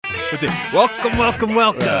What's it? Welcome.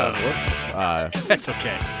 That's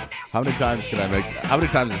okay. How many times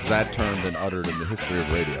has that term been uttered in the history of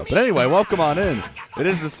radio? But anyway, welcome on in. It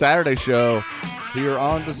is the Saturday show here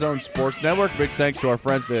on the Zone Sports Network. Big thanks to our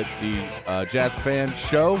friends at the Jazz Fan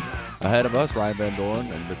Show. Ahead of us, Ryan Van Doren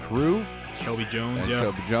and the crew. Shelby Jones,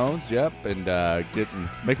 and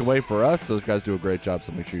making way for us. Those guys do a great job,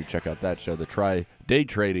 so make sure you check out that show, the Day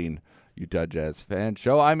Trading Utah Jazz Fan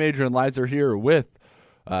Show. I'm Adrian Lizer here with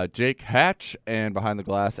Jake Hatch, and behind the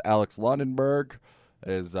glass, Alex Lundenberg.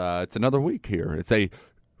 It's another week here. It's a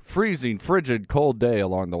freezing, frigid, cold day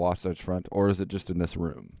along the Wasatch Front, or is it just in this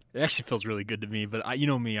room? It actually feels really good to me, but you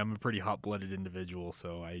know me, I'm a pretty hot-blooded individual,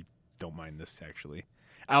 so I don't mind this, actually.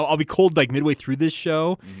 I'll be cold like midway through this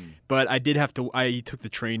show, but I took the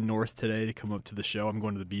train north today to come up to the show. I'm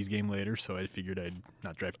going to the Bees game later, so I figured I'd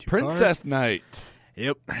not drive two cars. Princess Night.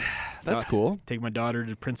 Yep. That's cool. Take my daughter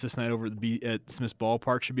to Princess Night over at Smith's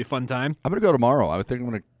Ballpark. Should be a fun time. I'm going to go tomorrow. I think I'm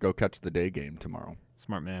going to go catch the day game tomorrow.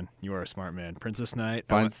 Smart man. You are a smart man. Princess Night.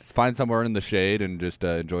 Find somewhere in the shade and just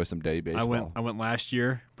enjoy some day baseball. I went last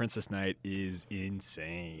year. Princess Night is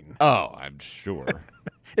insane. Oh, I'm sure.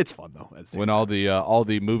 It's fun though. When all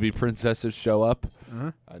the movie princesses show up,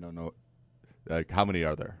 I don't know. How many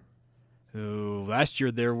are there? Last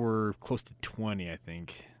year there were close to 20, I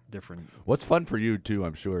think. Different. What's fun for you too,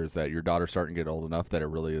 I'm sure, is that your daughter's starting to get old enough that it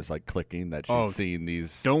really is like clicking that she's seeing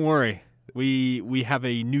these. Don't worry. We have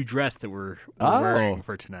a new dress that we're wearing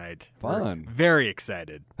for tonight. Fun. We're very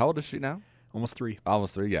excited. How old is she now? Almost 3.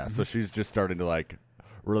 Almost 3, yeah. So she's just starting to like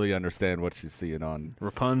really understand what she's seeing on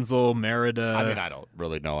Rapunzel, Merida. I mean, I don't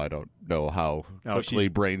really know. I don't know how quickly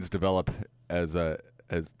brains develop as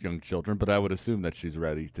young children, but I would assume that she's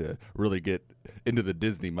ready to really get into the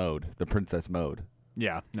Disney mode, the princess mode.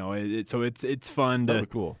 Yeah, no, it's fun. That'd be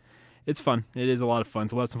cool. It's fun. It is a lot of fun.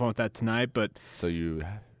 So we'll have some fun with that tonight. But so you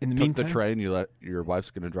in the took meantime, the train. You let your wife's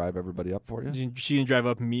going to drive everybody up for you. She can drive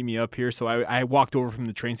up and meet me up here. So I walked over from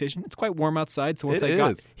the train station. It's quite warm outside. So once I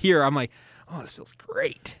got here, I'm like, oh, this feels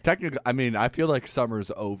great. Technically, I mean, I feel like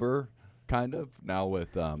summer's over, kind of now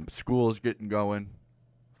with schools getting going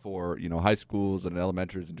for high schools and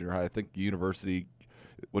elementaries and junior high. I think university.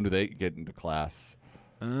 When do they get into class?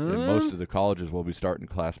 And most of the colleges will be starting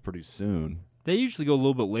class pretty soon. They usually go a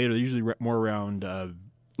little bit later. They're usually more around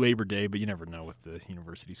Labor Day, but you never know with the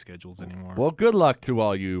university schedules anymore. Well, good luck to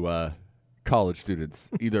all you college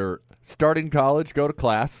students. Either starting college, go to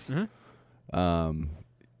class.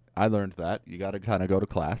 I learned that. You got to kind of go to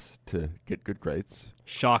class to get good grades.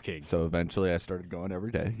 Shocking. So eventually I started going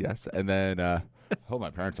every day, yes. And then,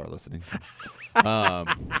 my parents are listening.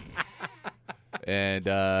 And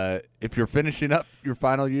if you're finishing up your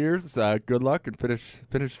final years, good luck and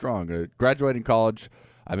finish strong. Graduating college,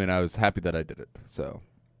 I mean, I was happy that I did it. So,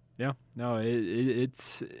 yeah, no,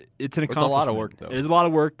 it's an accomplishment. It's a lot of work, though. It is a lot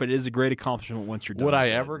of work, but it is a great accomplishment once you're done. Would I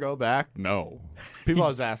ever go back? No. People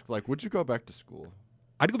always ask, like, would you go back to school?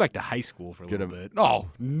 I'd go back to high school for a little bit. Oh,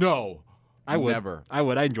 no. I would. Never. I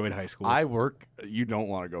would. I enjoyed high school. You don't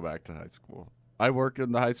want to go back to high school. I work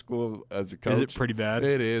in the high school as a coach. Is it pretty bad?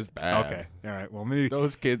 It is bad. Okay. All right. Well, maybe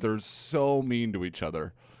those kids are so mean to each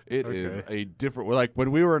other. It is a different. Like when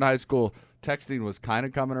we were in high school, texting was kind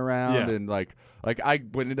of coming around, and like I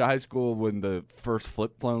went into high school when the first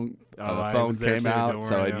flip phone came out.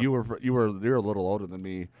 So and you were a little older than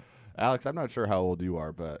me, Alex. I'm not sure how old you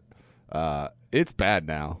are, but it's bad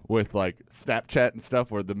now with like Snapchat and stuff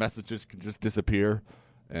where the messages can just disappear,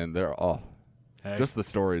 and they're just the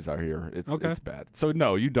stories I hear. It's bad. So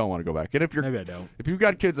no, you don't want to go back. And maybe I don't. If you've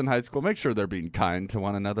got kids in high school, make sure they're being kind to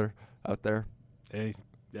one another out there. Hey,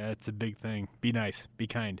 that's a big thing. Be nice. Be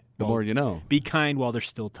kind. The more you know. Be kind while there's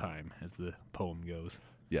still time, as the poem goes.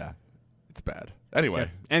 Yeah, it's bad. Anyway.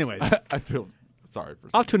 Okay. Anyways. I feel sorry for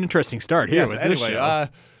off to an interesting start here with this show.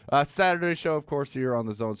 Saturday show, of course, here on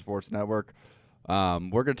the Zone Sports Network.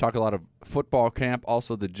 We're going to talk a lot of football camp,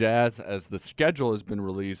 also the Jazz, as the schedule has been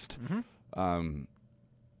released.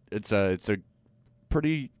 It's a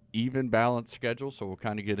pretty even balanced schedule, so we'll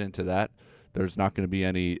kind of get into that. There's not going to be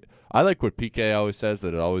any. I like what PK always says,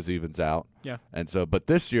 that it always evens out. Yeah. And so, but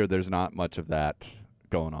this year there's not much of that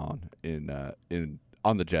going on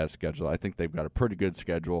on the Jazz schedule. I think they've got a pretty good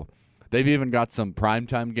schedule. They've even got some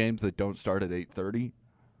primetime games that don't start at 8:30.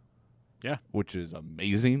 Yeah. Which is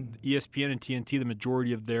amazing. ESPN and TNT, the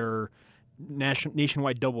majority of their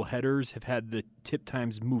nationwide doubleheaders have had the tip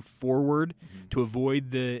times move forward to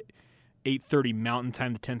avoid the 8:30 Mountain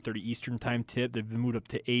Time, the 10:30 Eastern Time tip. They've been moved up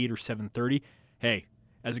to 8 or 7:30. Hey,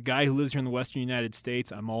 As a guy who lives here in the Western United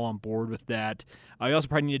States, I'm all on board with that. I also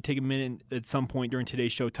probably need to take a minute at some point during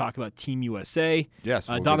today's show talk about Team USA. Yes,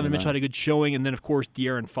 Donovan Mitchell had a good showing, and then, of course,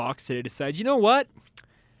 De'Aaron Fox today decides, you know what?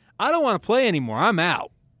 I don't want to play anymore. I'm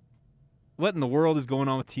out. What in the world is going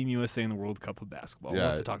on with Team USA in the World Cup of basketball? We'll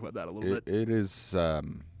have to talk about that a little bit. It is.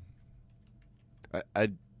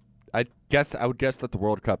 I guess I would guess that the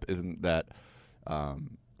World Cup isn't that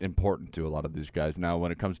important to a lot of these guys. Now,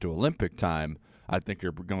 when it comes to Olympic time, I think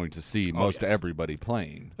you're going to see most everybody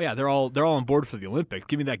playing. Well, yeah, they're all on board for the Olympics.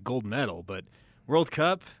 Give me that gold medal, but World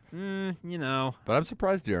Cup, you know. But I'm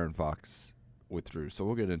surprised De'Aaron Fox withdrew, so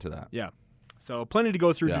we'll get into that. Yeah. So plenty to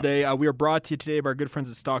go through today. We are brought to you today by our good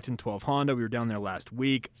friends at Stockton 12 Honda. We were down there last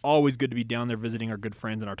week. Always good to be down there visiting our good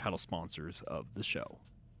friends and our title sponsors of the show.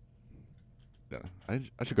 Yeah,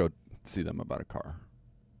 I should go see them about a car.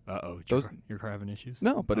 Uh-oh. Your car having issues?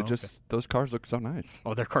 No, but those cars look so nice.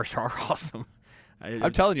 Oh, their cars are awesome.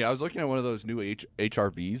 I'm telling you, I was looking at one of those new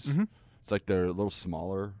HRVs. Mm-hmm. It's like their little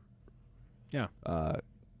smaller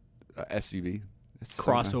SUV. It's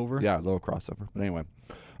crossover. So nice. Yeah, a little crossover. But anyway.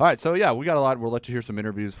 All right, so yeah, we got a lot. We'll let you hear some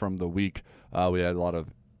interviews from the week. We had a lot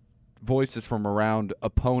of voices from around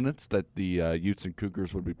opponents that the Utes and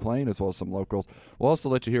Cougars would be playing, as well as some locals. We'll also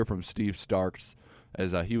let you hear from Steve Starks,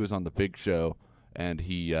 as he was on the Big Show, and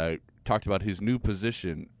he talked about his new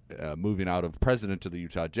position, moving out of president of the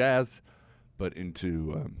Utah Jazz, but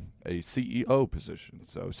into a CEO position.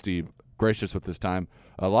 So Steve, gracious with his time.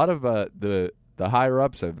 A lot of the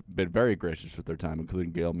higher-ups have been very gracious with their time,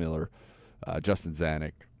 including Gail Miller, Justin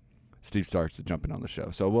Zanuck, Steve Starks jumping on the show.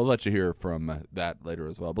 So we'll let you hear from that later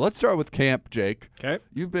as well. But let's start with camp, Jake. Okay.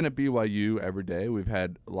 You've been at BYU every day. We've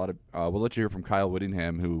had a lot of we'll let you hear from Kyle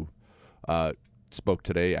Whittingham, who spoke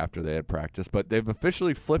today after they had practice. But they've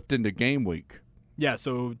officially flipped into game week. Yeah,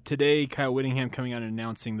 so today Kyle Whittingham coming out and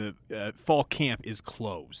announcing that fall camp is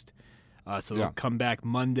closed. So they'll come back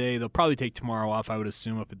Monday. They'll probably take tomorrow off, I would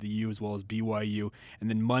assume, up at the U as well as BYU. And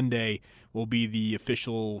then Monday will be the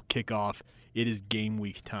official kickoff. It is game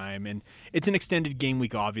week time. And it's an extended game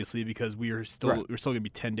week, obviously, because we're still going to be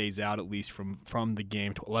 10 days out at least from the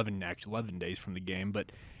game, to 11 days from the game.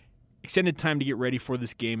 But extended time to get ready for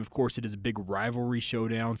this game. Of course, it is a big rivalry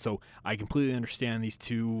showdown, so I completely understand these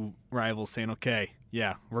two rivals saying, okay,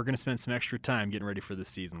 yeah, we're going to spend some extra time getting ready for this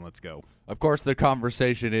season. Let's go. Of course, the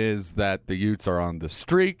conversation is that the Utes are on the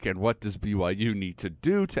streak, and what does BYU need to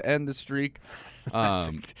do to end the streak? I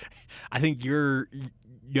think you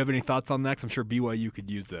have any thoughts on that? 'Cause I'm sure BYU could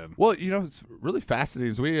use them. Well, it's really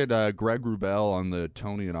fascinating. We had Greg Wrubell on the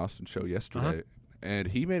Tony and Austin show yesterday, and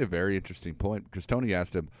he made a very interesting point because Tony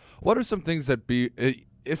asked him, what are some things that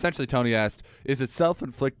essentially Tony asked, is it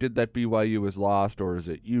self-inflicted that BYU is lost, or is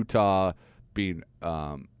it Utah being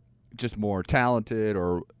just more talented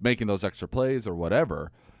or making those extra plays or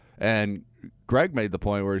whatever? And Greg made the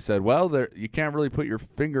point where he said, well, you can't really put your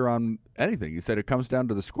finger on anything. He said it comes down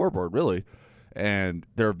to the scoreboard, really. And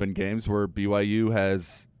there have been games where BYU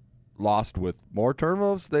has lost with more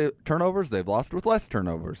turnovers. They've lost with less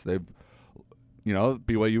turnovers.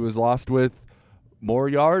 BYU has lost with more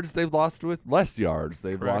yards. They've lost with less yards.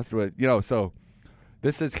 They've lost with, so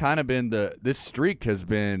this has kind of been this streak has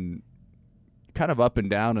been kind of up and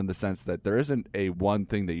down in the sense that there isn't a one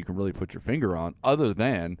thing that you can really put your finger on other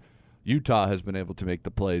than Utah has been able to make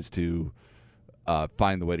the plays to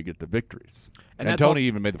find the way to get the victories. And Tony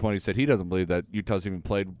even made the point, he said he doesn't believe that Utah's even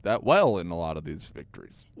played that well in a lot of these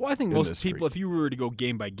victories. Well, I think most people, if you were to go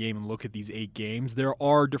game by game and look at these 8 games, there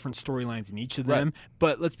are different storylines in each of them. Right.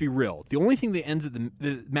 But let's be real. The only thing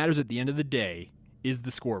that matters at the end of the day is the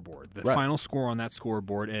scoreboard, the final score on that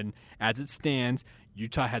scoreboard. And as it stands,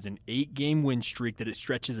 Utah has an 8-game win streak that it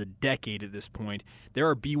stretches a decade at this point. There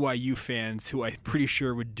are BYU fans who I'm pretty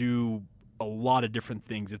sure would do a lot of different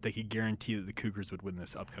things if they could guarantee that the Cougars would win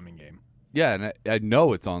this upcoming game. Yeah, and I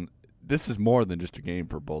know it's on. This is more than just a game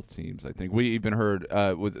for both teams. I think we even heard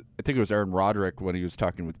I think it was Aaron Roderick when he was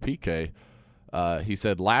talking with PK. He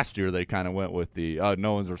said last year they kind of went with the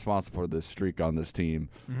no one's responsible for this streak on this team.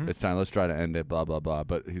 Mm-hmm. It's time. Let's try to end it. Blah blah blah.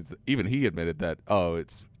 But he admitted that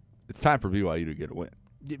it's time for BYU to get a win.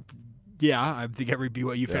 Yeah, I think every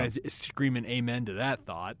BYU fan is screaming amen to that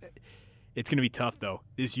thought. It's going to be tough though.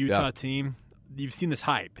 This Utah team. You've seen this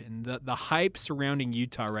hype, and the hype surrounding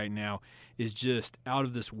Utah right now is just out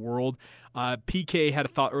of this world. PK had a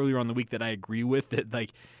thought earlier on the week that I agree with, that,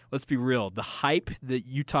 let's be real, the hype that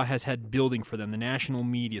Utah has had building for them, the national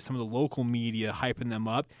media, some of the local media hyping them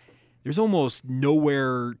up, there's almost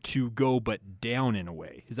nowhere to go but down in a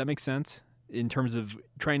way. Does that make sense? In terms of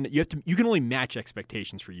you can only match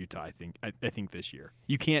expectations for Utah, I think this year.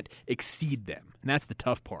 You can't exceed them, and that's the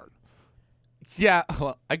tough part. Yeah,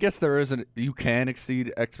 well, I guess there isn't. You can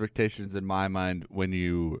exceed expectations in my mind when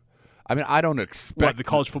you. I mean, I don't expect the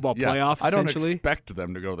college football playoff. I don't essentially? expect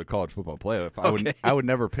them to go to the college football playoff. I would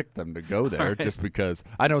never pick them to go there just because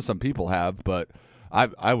I know some people have, but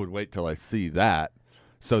I would wait till I see that.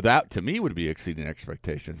 So that to me would be exceeding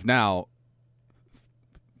expectations. Now,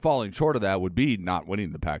 falling short of that would be not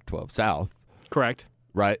winning the Pac-12 South. Correct.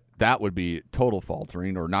 Right? That would be total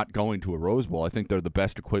faltering or not going to a Rose Bowl. I think they're the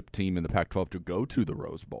best equipped team in the Pac-12 to go to the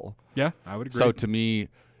Rose Bowl. Yeah, I would agree. So to me,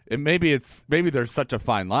 maybe there's such a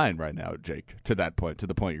fine line right now, Jake, to the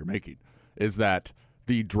point you're making, is that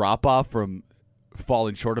the drop-off from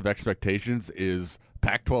falling short of expectations is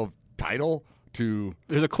Pac-12 title to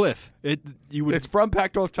there's a cliff. It's from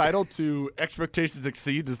Pac-12 title to expectations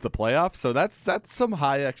exceed is the playoff. So that's some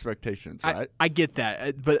high expectations, right? I get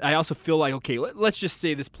that, but I also feel like let's just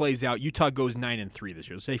say this plays out. Utah goes 9-3 this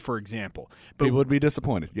year. Say for example, but people would be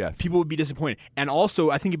disappointed. Yes, people would be disappointed, and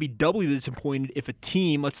also I think it'd be doubly disappointed if a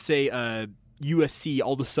team, let's say USC,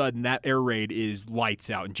 all of a sudden that air raid is lights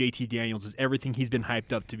out, and JT Daniels is everything he's been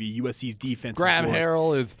hyped up to be. USC's defense. Graham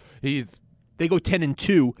Harrell They go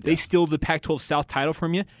 10-2. They steal the Pac-12 South title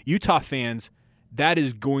from you. Utah fans, that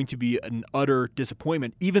is going to be an utter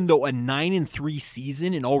disappointment. Even though a 9-3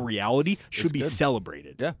 season, in all reality, should be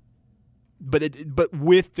celebrated. Yeah, but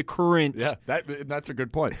with the current, that's a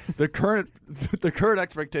good point. The current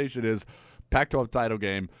expectation is Pac-12 title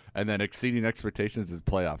game, and then exceeding expectations is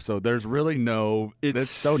playoff. So there's really no.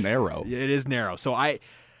 It's so narrow. It is narrow. So I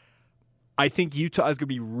think Utah is going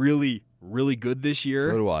to be really, really good this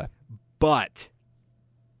year. So do I. But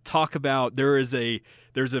talk about there's a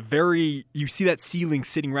very, you see that ceiling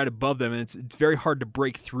sitting right above them, and it's very hard to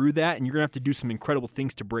break through that, and you're gonna have to do some incredible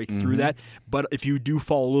things to break through that. But if you do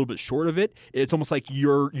fall a little bit short of it, it's almost like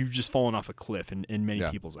you've just fallen off a cliff in many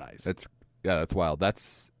people's eyes. That's wild.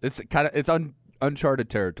 It's uncharted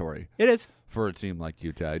territory. It is for a team like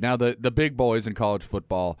Utah. Now the big boys in college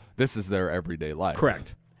football, this is their everyday life.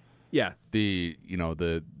 Correct. Yeah. The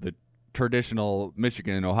traditional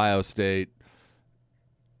Michigan, Ohio State,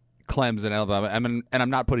 Clemson, Alabama. And I'm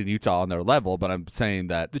not putting Utah on their level, but I'm saying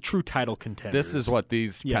that the true title contenders. This is what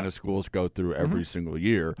these kind of schools go through every single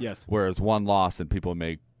year. Yes. Whereas one loss, and people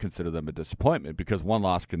may consider them a disappointment because one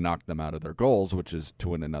loss can knock them out of their goals, which is to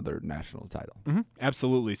win another national title. Mm-hmm.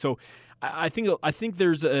 Absolutely. So I think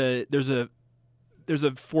there's a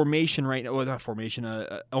formation right now, well, not formation,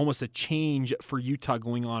 almost a change for Utah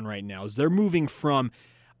going on right now. Is they're moving from,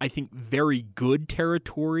 I think, very good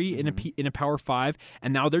territory in a Power 5,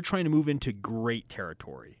 and now they're trying to move into great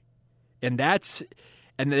territory. And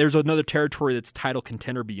there's another territory that's title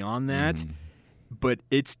contender beyond that. But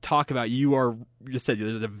it's talk about you said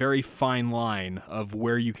there's a very fine line of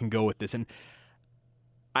where you can go with this. And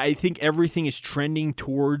I think everything is trending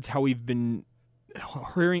towards how we've been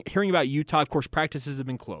hearing about Utah. Of course, practices have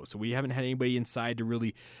been closed, so we haven't had anybody inside to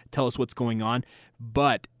really tell us what's going on.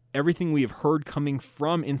 But everything we have heard coming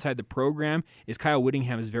from inside the program is Kyle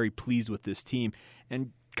Whittingham is very pleased with this team.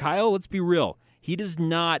 And Kyle, let's be real, he does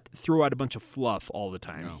not throw out a bunch of fluff all the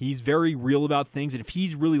time. No. He's very real about things, and if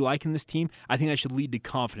he's really liking this team, I think that should lead to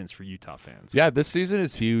confidence for Utah fans. Yeah, this season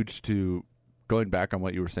is huge going back on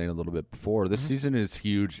what you were saying a little bit before. This season is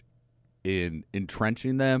huge in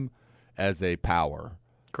entrenching them as a power.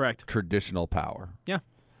 Correct. Traditional power. Yeah.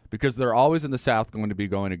 Because they're always in the South going to be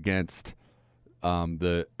going against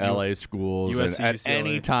the LA schools. USC, and at UCLA.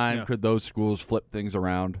 any time could those schools flip things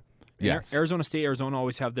around. Yes. Arizona State, Arizona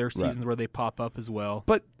always have their seasons where they pop up as well.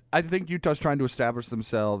 But I think Utah's trying to establish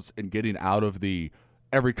themselves and getting out of the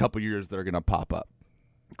every couple years they're going to pop up.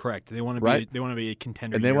 Correct. They want to be a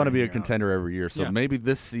contender. And they want to be a contender every year. So maybe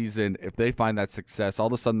this season, if they find that success, all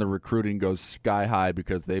of a sudden the recruiting goes sky high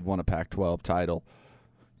because they've won a Pac-12 title.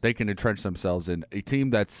 They can entrench themselves in a team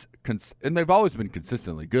that's and they've always been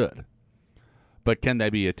consistently good. But can they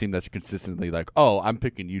be a team that's consistently like, oh, I'm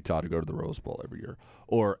picking Utah to go to the Rose Bowl every year?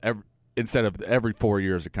 Or instead of every 4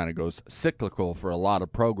 years, it kind of goes cyclical for a lot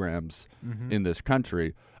of programs in this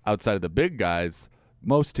country. Outside of the big guys,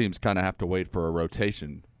 most teams kind of have to wait for a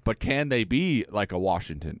rotation. But can they be like a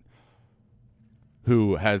Washington,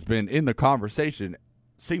 who has been in the conversation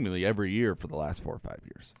seemingly every year for the last 4 or 5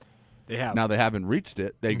 years? They have. Now, they haven't reached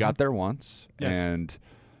it. They got there once, and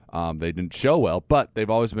they didn't show well, but they've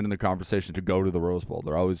always been in the conversation to go to the Rose Bowl.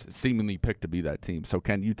 They're always seemingly picked to be that team. So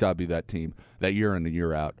can Utah be that team that year in and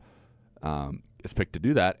year out is picked to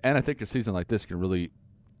do that? And I think a season like this can really,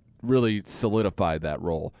 really solidify that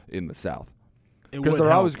role in the South. Because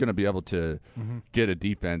they're always going to be able to get a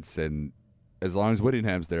defense, and as long as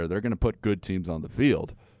Whittingham's there, they're going to put good teams on the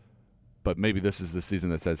field. But maybe this is the season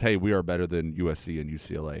that says, hey, we are better than USC and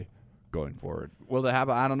UCLA going forward. Will they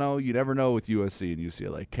happen? I don't know. You never know with USC and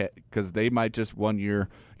UCLA because they might just one year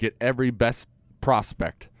get every best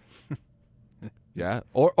prospect. Yeah,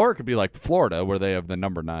 or it could be like Florida where they have the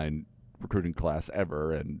number 9 recruiting class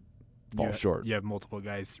ever and fall short. You have multiple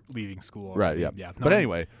guys leaving school. Right, yeah. But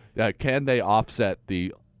anyway, can they offset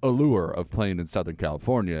the allure of playing in Southern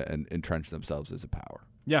California and entrench themselves as a power?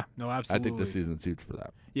 Yeah, no, absolutely. I think this season's huge for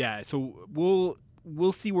that. Yeah, so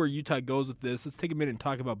we'll see where Utah goes with this. Let's take a minute and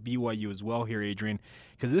talk about BYU as well here, Adrian,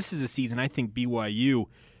 because this is a season I think BYU.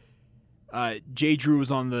 Jay Drew was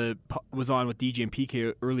on with DJ and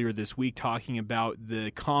PK earlier this week talking about the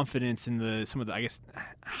confidence in some of the, I guess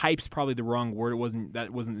hype's probably the wrong word.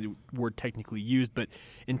 That wasn't the word technically used, but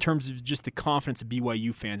in terms of just the confidence of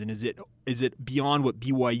BYU fans, and is it beyond what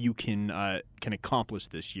BYU can accomplish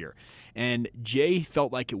this year? And Jay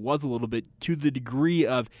felt like it was a little bit, to the degree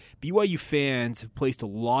of BYU fans have placed a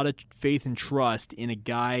lot of faith and trust in a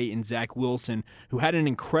guy in Zach Wilson who had an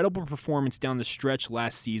incredible performance down the stretch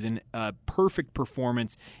last season, a perfect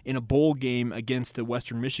performance in a bowl game against the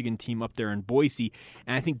Western Michigan team up there in Boise.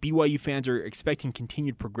 And I think BYU fans are expecting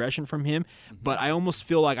continued progression from him. But I almost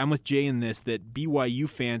feel like I'm with Jay in this, that BYU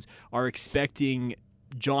fans are expecting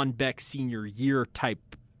John Beck senior year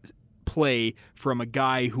type play from a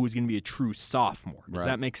guy who is going to be a true sophomore. Does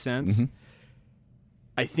that make sense? Mm-hmm.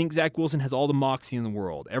 I think Zach Wilson has all the moxie in the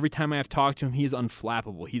world. Every time I have talked to him, he is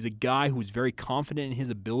unflappable. He's a guy who's very confident in his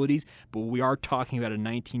abilities, but we are talking about a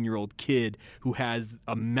 19-year-old kid who has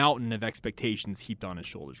a mountain of expectations heaped on his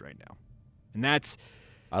shoulders right now. And that's...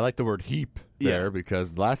 I like the word heap there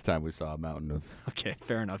because last time we saw a mountain of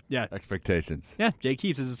fair enough. Yeah. expectations. Yeah, Jake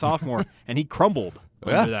Heaps is a sophomore, and he crumbled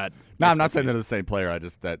under that. No, I'm not saying they're the same player.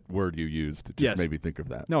 That word you used just made me think of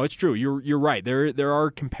that. No, it's true. You're right. There are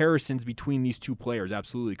comparisons between these two players,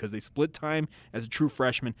 absolutely, because they split time as a true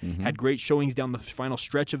freshman, had great showings down the final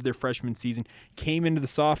stretch of their freshman season, came into the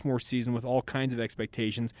sophomore season with all kinds of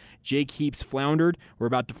expectations. Jake Heaps floundered. We're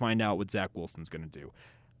about to find out what Zach Wilson's going to do.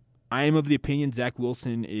 I am of the opinion Zach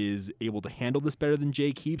Wilson is able to handle this better than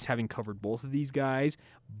Jake Heaps, having covered both of these guys,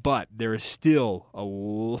 but there is still a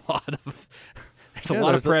lot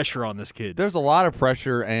of pressure on this kid. There's a lot of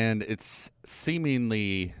pressure, and it's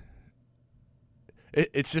seemingly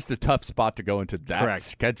it's just a tough spot to go into that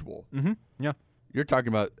schedule. Mm-hmm. Yeah. You're talking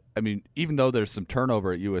about, even though there's some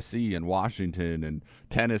turnover at USC and Washington and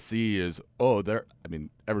Tennessee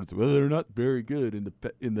everyone's, they're not very good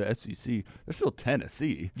in the SEC. They're still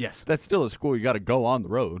Tennessee. Yes. That's still a school you got to go on the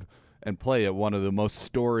road and play at one of the most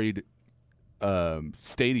storied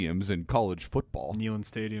stadiums in college football. Neyland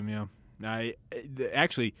Stadium, yeah.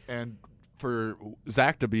 And for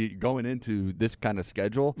Zach to be going into this kind of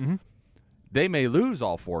schedule, they may lose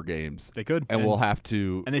all 4 games. They could. And we'll have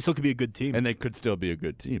to. And they still could be a good team. And they could still be a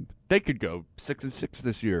good team. They could go 6-6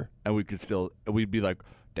 this year, and we'd be like,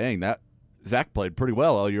 dang, that Zach played pretty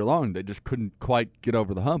well all year long. They just couldn't quite get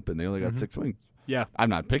over the hump, and they only got 6 wins. Yeah. I'm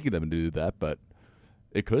not picking them to do that, but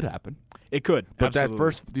it could happen. It could. But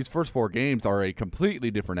these first 4 games are a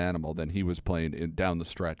completely different animal than he was playing down the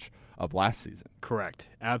stretch of last season. Correct.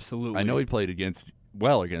 Absolutely. I know he played against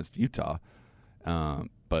Utah,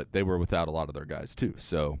 but they were without a lot of their guys too.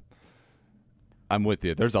 So I'm with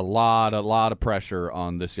you. There's a lot of pressure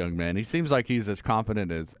on this young man. He seems like he's as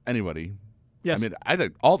confident as anybody. Yes. I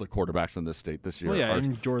think all the quarterbacks in this state this year are.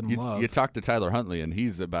 And Jordan Love. You talk to Tyler Huntley, and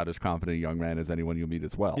he's about as confident a young man as anyone you'll meet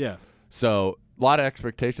as well. Yeah. So a lot of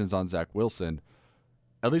expectations on Zach Wilson.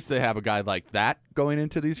 At least they have a guy like that going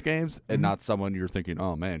into these games and not someone you're thinking,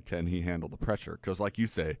 oh, man, can he handle the pressure? Because like you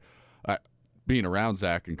say, being around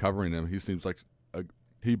Zach and covering him, he seems like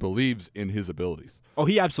he believes in his abilities. Oh,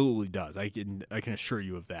 he absolutely does. I can assure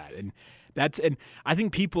you of that. And I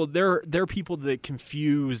think there are people that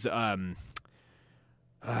confuse the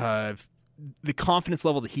confidence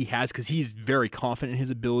level that he has, because he's very confident in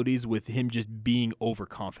his abilities, with him just being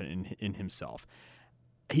overconfident in himself.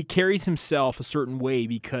 He carries himself a certain way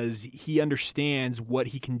because he understands what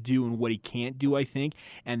he can do and what he can't do, I think.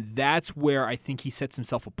 And that's where I think he sets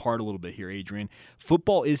himself apart a little bit here, Adrian.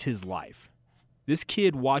 Football is his life. This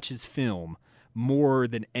kid watches film more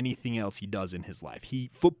than anything else he does in his life.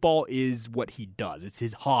 Football is what he does. It's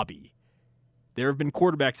his hobby. There have been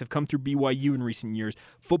quarterbacks that have come through BYU in recent years.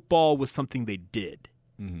 Football was something they did.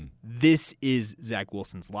 Mm-hmm. This is Zach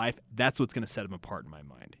Wilson's life. That's what's going to set him apart in my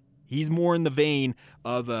mind. He's more in the vein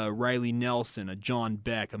of a Riley Nelson, a John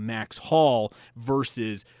Beck, a Max Hall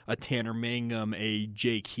versus a Tanner Mangum, a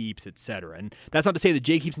Jake Heaps, etc. And that's not to say that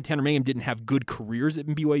Jake Heaps and Tanner Mangum didn't have good careers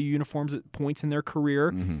in BYU uniforms at points in their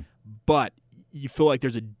career, but you feel like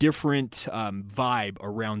there's a different vibe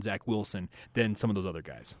around Zach Wilson than some of those other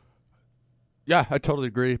guys. Yeah, I totally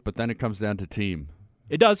agree. But then it comes down to team.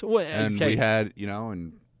 It does. And we had,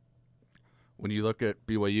 and when you look at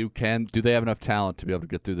BYU, do they have enough talent to be able to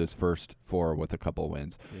get through this first four with a couple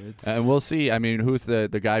wins? And we'll see. I mean, who's the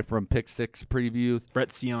guy from Pick Six Preview? Brett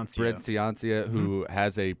Ciancia. Who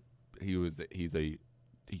has he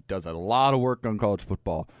does a lot of work on college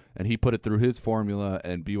football, and he put it through his formula,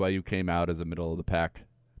 and BYU came out as a middle of the pack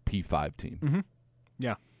P5 team. Mm-hmm.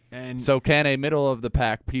 Yeah. And so can a middle of the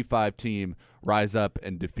pack P5 team rise up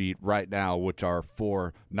and defeat right now, which are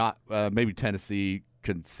four, not maybe Tennessee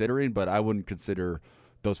considering, but I wouldn't consider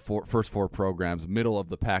those first four programs middle of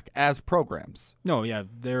the pack as programs. No, yeah,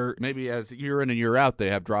 they're maybe as year in and year out they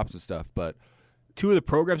have drops and stuff, but two of the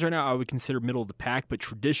programs right now I would consider middle of the pack, but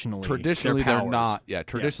traditionally they're not. Yeah,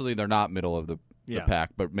 traditionally they're not middle of the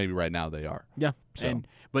pack, but maybe right now they are. Yeah, so.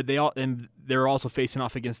 But they're also facing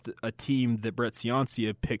off against a team that Brett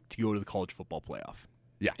Ciancia picked to go to the college football playoff.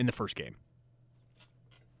 Yeah, in the first game.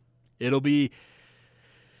 It'll be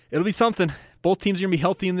something. Both teams are going to be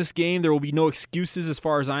healthy in this game. There will be no excuses as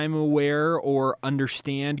far as I'm aware or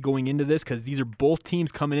understand going into this, because these are both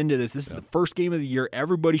teams coming into this. This is the first game of the year.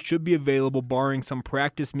 Everybody should be available, barring some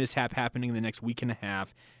practice mishap happening in the next week and a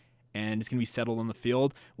half, and it's going to be settled on the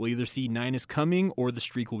field. We'll either see 9 is coming or the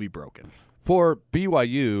streak will be broken. For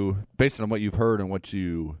BYU, based on what you've heard and what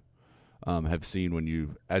you have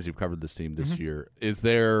seen as you've covered this team this year, is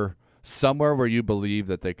there somewhere where you believe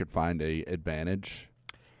that they could find a advantage?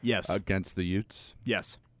 Yes. Against the Utes?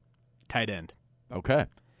 Yes. Tight end. Okay.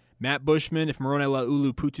 Matt Bushman, if Moroni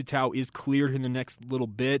Laulu-Pututau is cleared in the next little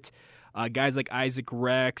bit, guys like Isaac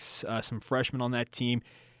Rex, some freshmen on that team,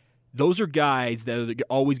 those are guys that are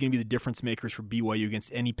always going to be the difference makers for BYU against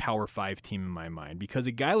any Power 5 team in my mind. Because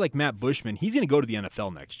a guy like Matt Bushman, he's going to go to the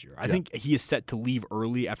NFL next year. I think he is set to leave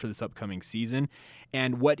early after this upcoming season.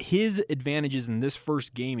 And what his advantage is in this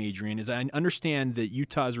first game, Adrian, is I understand that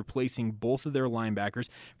Utah is replacing both of their linebackers.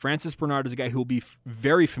 Francis Bernard is a guy who will be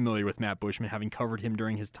very familiar with Matt Bushman, having covered him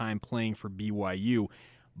during his time playing for BYU.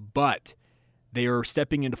 But they are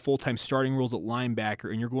stepping into full-time starting roles at linebacker,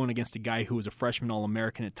 and you're going against a guy who was a freshman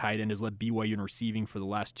All-American at tight end, has led BYU in receiving for the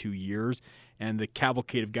last 2 years, and the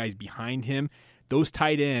cavalcade of guys behind him. Those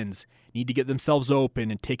tight ends need to get themselves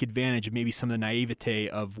open and take advantage of maybe some of the naivete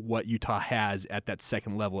of what Utah has at that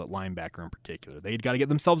second level at linebacker in particular. They've got to get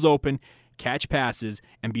themselves open, catch passes,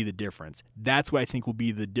 and be the difference. That's what I think will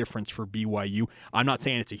be the difference for BYU. I'm not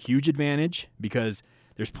saying it's a huge advantage because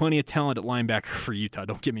there's plenty of talent at linebacker for Utah,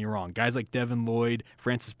 don't get me wrong. Guys like Devin Lloyd,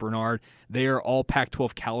 Francis Bernard, they are all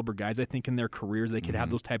Pac-12 caliber guys, I think, in their careers. They could have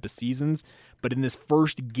those type of seasons. But in this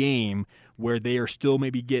first game where they are still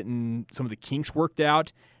maybe getting some of the kinks worked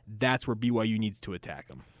out, that's where BYU needs to attack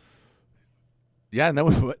them. Yeah, and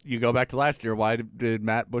then you go back to last year. Why did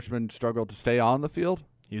Matt Bushman struggle to stay on the field?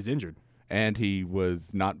 He was injured. And he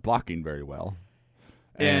was not blocking very well.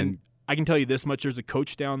 And I can tell you this much: there's a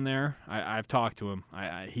coach down there. I've talked to him.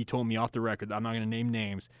 He told me off the record, I'm not going to name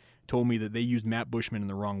names, told me that they used Matt Bushman in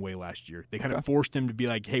the wrong way last year. They kind of forced him to be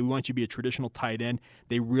like, hey, we want you to be a traditional tight end.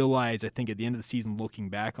 They realized, I think, at the end of the season, looking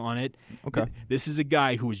back on it, this is a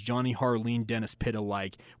guy who is Johnny Harline, Dennis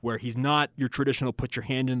Pitta-like, where he's not your traditional put your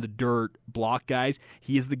hand in the dirt block guys.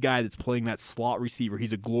 He is the guy that's playing that slot receiver.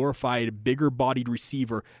 He's a glorified, bigger-bodied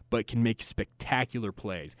receiver, but can make spectacular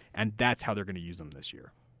plays, and that's how they're going to use him this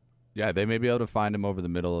year. Yeah, they may be able to find him over the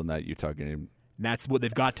middle in that Utah game. That's what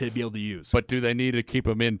they've got to be able to use. But do they need to keep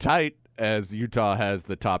him in tight, as Utah has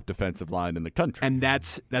the top defensive line in the country? And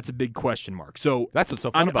that's a big question mark. So that's what's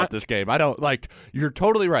so fun about this game. I don't like. You're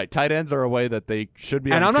totally right. Tight ends are a way that they should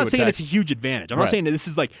be. And I'm not saying attack. It's a huge advantage. I'm not saying that this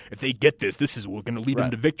is like if they get this is going to lead them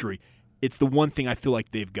to victory. It's the one thing I feel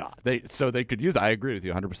like they've got. They could use. I agree with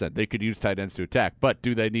you 100%. They could use tight ends to attack, but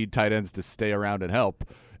do they need tight ends to stay around and help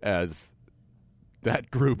as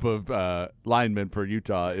that group of linemen for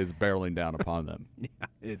Utah is barreling down upon them?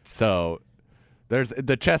 So there's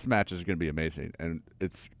the chess match is going to be amazing, and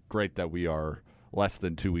it's great that we are less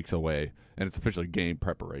than 2 weeks away, and it's officially game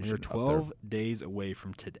preparation. We're 12 days away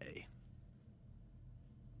from today.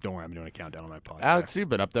 Don't worry, I'm doing a countdown on my podcast. Alex, you've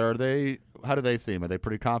been up there. How do they seem? Are they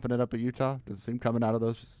pretty confident up at Utah? Does it seem coming out of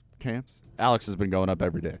those camps? Alex has been going up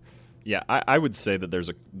every day. Yeah, I would say that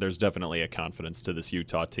there's definitely a confidence to this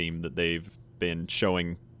Utah team that they've been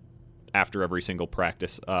showing after every single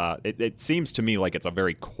practice. It seems to me like it's a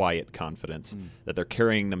very quiet confidence that they're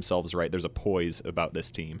carrying themselves right. There's a poise about this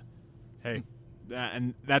team. Hey,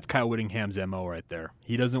 and that's Kyle Whittingham's MO right there.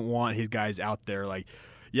 He doesn't want his guys out there like,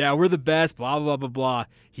 yeah, we're the best, blah, blah, blah, blah.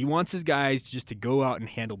 He wants his guys just to go out and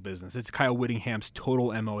handle business. It's Kyle Whittingham's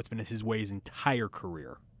total MO. It's been his way his entire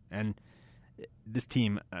career. And this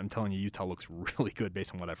team, I'm telling you, Utah looks really good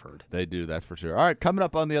based on what I've heard. They do, that's for sure. All right, coming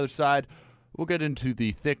up on the other side, we'll get into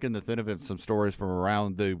the thick and the thin of it, some stories from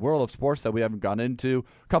around the world of sports that we haven't gone into.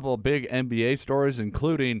 A couple of big NBA stories,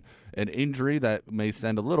 including an injury that may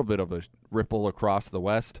send a little bit of a ripple across the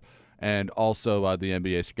West, and also the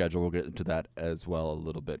NBA schedule. We'll get into that as well a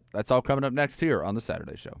little bit. That's all coming up next here on The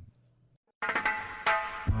Saturday Show.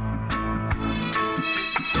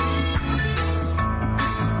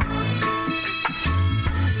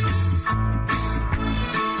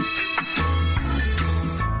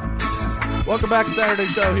 Welcome back to Saturday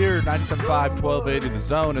Show here, 97.5, 1280 The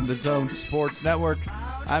Zone and The Zone Sports Network.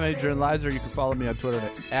 I'm Adrian Leiser. You can follow me on Twitter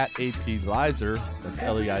at APLeiser. That's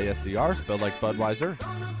Leiser, spelled like Budweiser.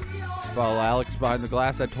 Follow Alex Behind the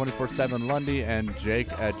Glass at 24/7 Lundy and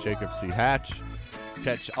Jake at Jacob C. Hatch.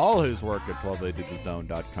 Catch all his work at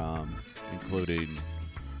 1280thezone.com, including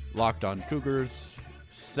Locked on Cougars,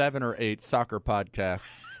 7 or 8 soccer podcasts,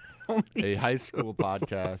 a high school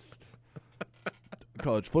podcast,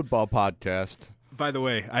 college football podcast. By the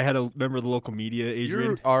way, I had a member of the local media,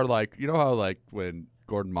 Adrian. You are like, you know how like when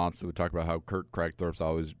Gordon Monson would talk about how Kurt Cragthorpe's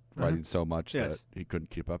always writing so much that he couldn't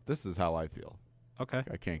keep up? This is how I feel. Okay.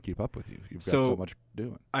 I can't keep up with you. You've got so much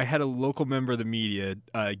doing. I had a local member of the media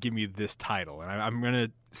give me this title, and I'm going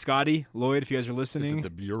to, Scotty, Lloyd, if you guys are listening. Is it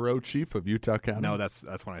the bureau chief of Utah County? No, that's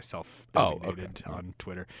when I self-designated on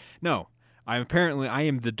Twitter. No. I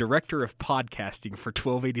am the director of podcasting for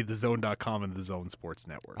 1280thezone.com and the Zone Sports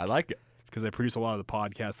Network. I like it. Because I produce a lot of the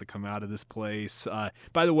podcasts that come out of this place.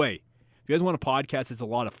 By the way, if you guys want a podcast, it's a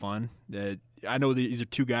lot of fun. I know these are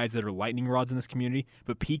two guys that are lightning rods in this community,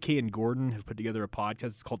 but PK and Gordon have put together a podcast.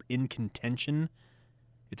 It's called In Contention.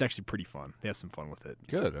 It's actually pretty fun. They have some fun with it.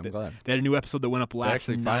 Good, I'm glad. They had a new episode that went up last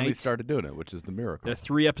night. They actually finally started doing it, which is the miracle. They're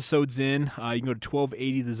 3 episodes in. You can go to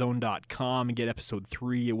 1280thezone.com and get episode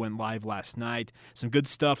 3. It went live last night. Some good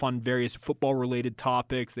stuff on various football-related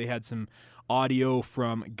topics. They had some audio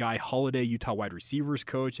from Guy Holiday, Utah wide receivers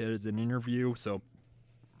coach. That is an interview. So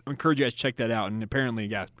I encourage you guys to check that out. And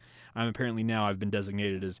apparently, I've been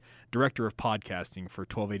designated as director of podcasting for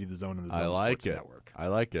 1280 The Zone and the Zone Sports Network. I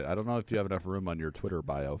like it. I don't know if you have enough room on your Twitter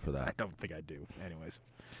bio for that. I don't think I do. Anyways.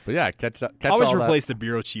 But yeah, catch always all replace that. the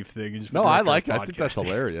bureau chief thing. And just no, I like it. I think that's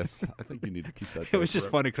hilarious. I think you need to keep that. It was just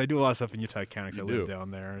funny because I do a lot of stuff in Utah County because I live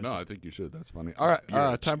down there. No, I think you should. That's funny. All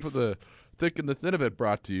right, time for the thick and the thin of it,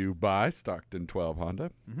 brought to you by Stockton 12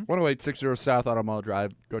 Honda. 10860 South Auto Mall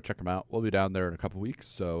Drive. Go check them out. We'll be down there in a couple weeks,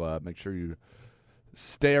 so make sure you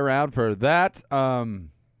stay around for that. The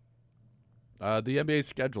NBA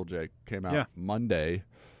schedule, Jake, came out Monday.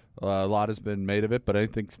 A lot has been made of it, but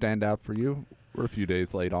anything stand out for you? We're a few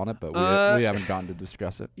days late on it, but we haven't gotten to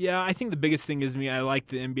discuss it. Yeah, I think the biggest thing is I like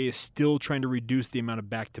the NBA is still trying to reduce the amount of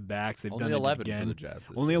back-to-backs. They've done 11 it again. for the Jazz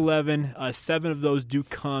this Only year. 11. 7 of those do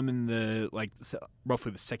come in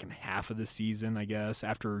roughly the second half of the season, I guess,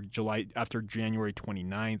 after January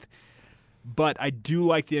 29th. But I do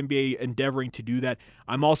like the NBA endeavoring to do that.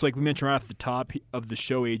 I'm also, like we mentioned right off the top of the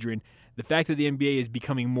show, Adrian, the fact that the NBA is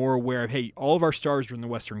becoming more aware of, hey, all of our stars are in the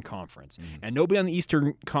Western Conference, and nobody on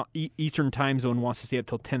the Eastern time zone wants to stay up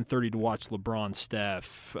till 10:30 to watch LeBron,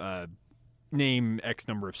 Steph, name X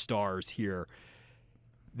number of stars here.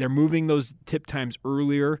 They're moving those tip times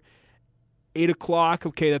earlier. 8 o'clock,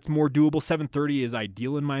 okay, that's more doable. 7:30 is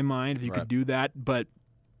ideal in my mind if you could do that, but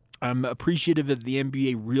I'm appreciative that the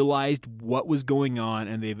NBA realized what was going on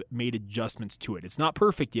and they've made adjustments to it. It's not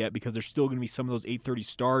perfect yet because there's still going to be some of those 8:30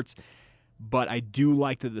 starts, but I do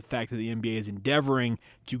like the fact that the NBA is endeavoring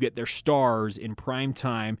to get their stars in prime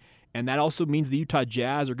time, and that also means the Utah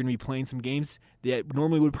Jazz are going to be playing some games that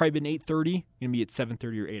normally would have probably been 8:30, going to be at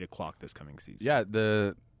 7:30 or 8 o'clock this coming season. Yeah,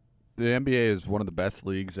 the NBA is one of the best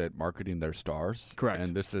leagues at marketing their stars. Correct.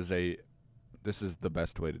 And this is the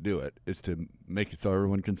best way to do it, is to make it so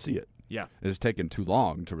everyone can see it. Yeah. It's taken too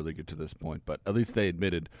long to really get to this point, but at least they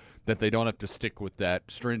admitted that they don't have to stick with that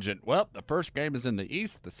stringent, well, the first game is in the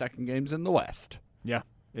East, the second game's in the West. Yeah.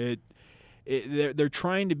 They're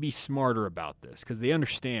trying to be smarter about this because they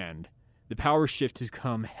understand the power shift has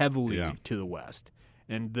come heavily to the West.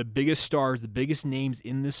 And the biggest stars, the biggest names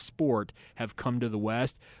in this sport have come to the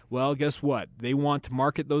West. Well, guess what? They want to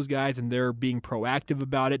market those guys, and they're being proactive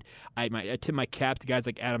about it. I tip my cap to guys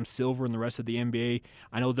like Adam Silver and the rest of the NBA.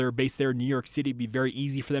 I know they're based there in New York City. It'd be very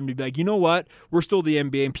easy for them to be like, you know what? We're still the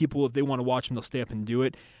NBA, and people, if they want to watch them, they'll stay up and do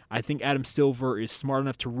it. I think Adam Silver is smart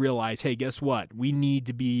enough to realize, hey, guess what? We need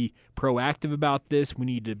to be proactive about this. We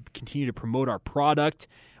need to continue to promote our product.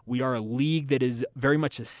 We are a league that is very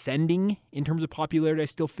much ascending in terms of popularity, I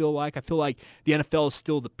still feel like. I feel like the NFL is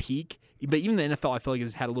still the peak. But even the NFL, I feel like,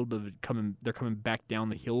 has had a little bit of they're coming back down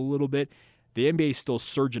the hill a little bit. The NBA is still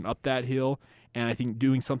surging up that hill, and I think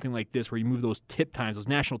doing something like this where you move those tip times, those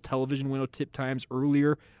national television window tip times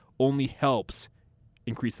earlier, only helps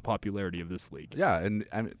increase the popularity of this league. Yeah, and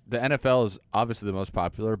the NFL is obviously the most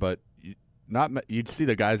popular, but you'd see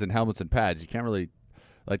the guys in helmets and pads. You can't really,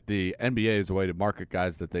 like, the NBA is a way to market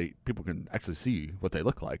guys that people can actually see what they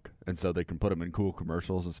look like, and so they can put them in cool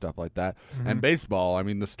commercials and stuff like that. Mm-hmm. And baseball, I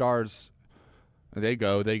mean, the stars, they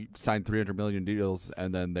sign $300 million deals,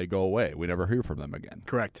 and then they go away. We never hear from them again.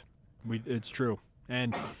 Correct. It's true.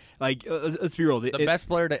 And, like, let's be real. The best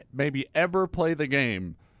player to maybe ever play the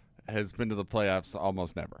game has been to the playoffs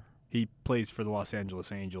almost never. He plays for the Los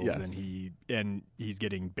Angeles Angels, yes. and he's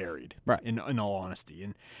getting buried. Right. In all honesty,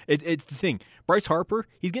 and it's the thing. Bryce Harper,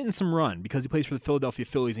 he's getting some run because he plays for the Philadelphia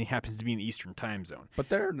Phillies and he happens to be in the Eastern Time Zone. But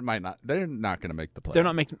they're not going to make the playoffs. They're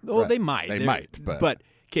not making. Well, right. They might. They might. But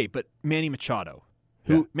Manny Machado.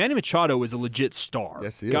 Yeah. Manny Machado is a legit star.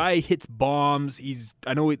 Yes, he is. Guy hits bombs.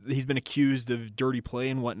 I know he's been accused of dirty play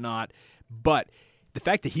and whatnot, but the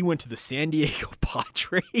fact that he went to the San Diego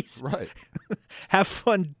Padres, right? Have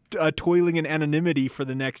fun toiling in anonymity for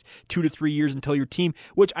the next 2 to 3 years until your team,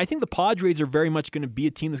 which I think the Padres are very much going to be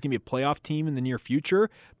a team that's going to be a playoff team in the near future,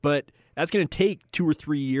 but that's going to take 2 or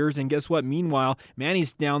 3 years. And guess what? Meanwhile,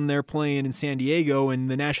 Manny's down there playing in San Diego, and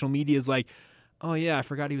the national media is like, oh, yeah, I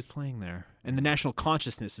forgot he was playing there. And the national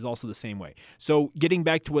consciousness is also the same way. So getting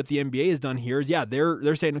back to what the NBA has done here is,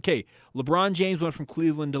 they're saying, okay, LeBron James went from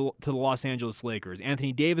Cleveland to the Los Angeles Lakers.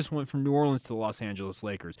 Anthony Davis went from New Orleans to the Los Angeles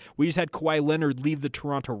Lakers. We just had Kawhi Leonard leave the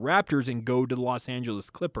Toronto Raptors and go to the Los Angeles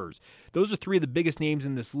Clippers. Those are 3 of the biggest names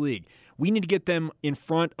in this league. We need to get them in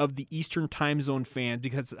front of the Eastern Time Zone fans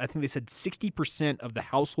because I think they said 60% of the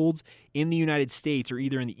households in the United States are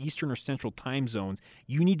either in the Eastern or Central Time Zones.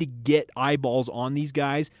 You need to get eyeballs on these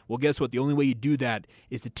guys. Well, guess what? The only way you do that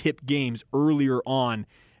is to tip games earlier on,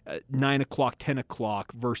 9 o'clock, 10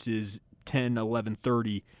 o'clock versus 10,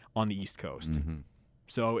 11:30 on the East Coast. Mm-hmm.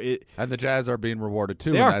 So and the Jazz are being rewarded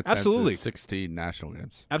too. They in are, that absolutely. Sense, 16 national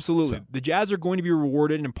games. Absolutely. So. The Jazz are going to be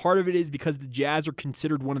rewarded, and part of it is because the Jazz are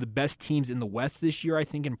considered one of the best teams in the West this year, I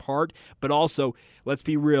think, in part. But also, let's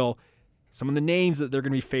be real, some of the names that they're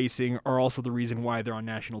going to be facing are also the reason why they're on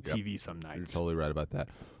national TV some nights. You're totally right about that.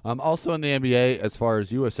 Also in the NBA, as far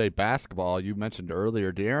as USA basketball, you mentioned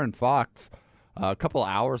earlier, De'Aaron Fox, a couple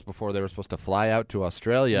hours before they were supposed to fly out to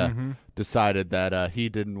Australia, decided that he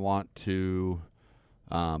didn't want to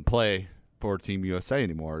play for Team USA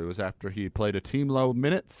anymore. It was after he played a team low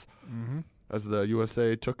minutes as the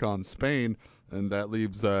USA took on Spain, and that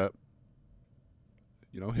leaves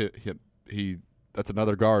he that's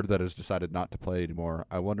another guard that has decided not to play anymore.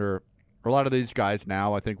 I wonder, a lot of these guys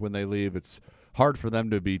now, I think when they leave, it's hard for them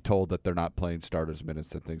to be told that they're not playing starters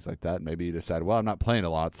minutes and things like that. Maybe you decide, well, I'm not playing a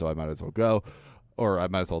lot, so I might as well go, or I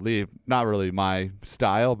might as well leave. Not really my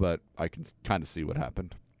style, but I can kind of see what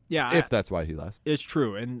happened. Yeah, if that's why he left. It's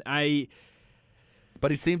true, and But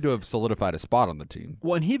he seemed to have solidified a spot on the team.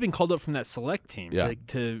 Well, and he had been called up from that select team. Yeah.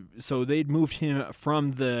 So they'd moved him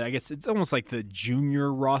from I guess it's almost like the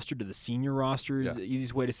junior roster to the senior roster is the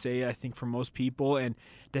easiest way to say it, I think, for most people. And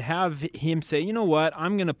to have him say, you know what,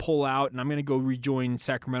 I'm going to pull out and I'm going to go rejoin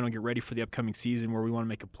Sacramento and get ready for the upcoming season where we want to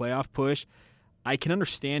make a playoff push, I can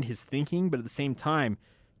understand his thinking, but at the same time,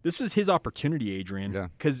 this was his opportunity, Adrian. Yeah.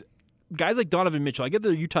 Because guys like Donovan Mitchell, I get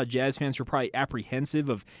the Utah Jazz fans who are probably apprehensive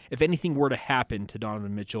of if anything were to happen to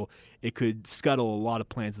Donovan Mitchell, it could scuttle a lot of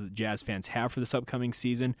plans that the Jazz fans have for this upcoming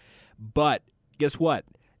season. But guess what?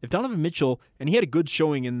 If Donovan Mitchell, and he had a good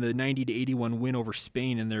showing in the 90-81 win over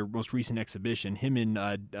Spain in their most recent exhibition, him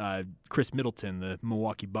and Chris Middleton, the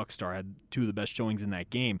Milwaukee Bucks star, had 2 of the best showings in that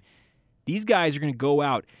game. These guys are going to go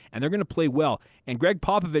out, and they're going to play well. And Greg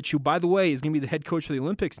Popovich, who, by the way, is going to be the head coach for the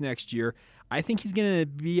Olympics next year, I think he's going to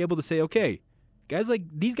be able to say, okay, guys like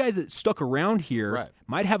these guys that stuck around here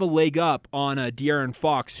might have a leg up on De'Aaron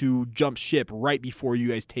Fox, who jumped ship right before you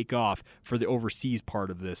guys take off for the overseas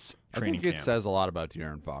part of this training camp. I think it says a lot about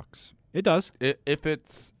De'Aaron Fox. It does. If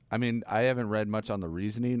it's, I mean, I haven't read much on the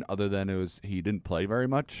reasoning other than he didn't play very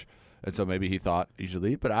much, and so maybe he thought he should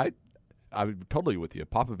leave. But I'm totally with you.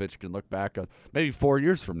 Popovich can look back maybe 4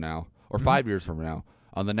 years from now or 5 years from now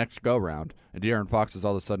on the next go-round, and De'Aaron Fox has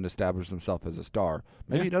all of a sudden established himself as a star.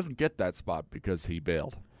 Maybe he doesn't get that spot because he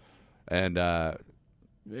bailed. And I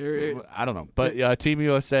don't know. But Team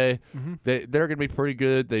USA, they're going to be pretty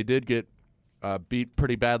good. They did get beat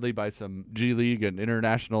pretty badly by some G League and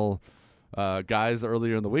international guys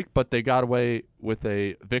earlier in the week, but they got away with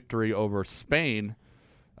a victory over Spain.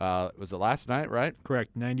 Was it last night, right?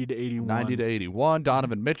 Correct, 90-81. 90-81.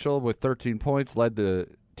 Donovan Mitchell with 13 points led the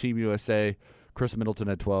Team USA. Chris Middleton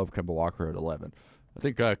had 12, Kemba Walker at 11. I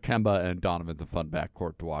think Kemba and Donovan's a fun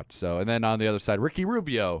backcourt to watch. So, and then on the other side, Ricky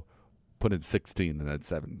Rubio put in 16 and had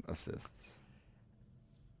 7 assists.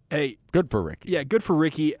 Hey, good for Ricky. Yeah, good for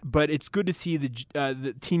Ricky. But it's good to see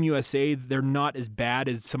the Team USA. They're not as bad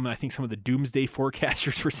as some of the doomsday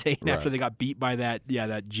forecasters were saying after they got beat by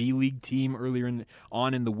that G League team earlier in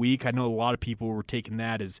the week. I know a lot of people were taking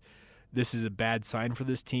that as this is a bad sign for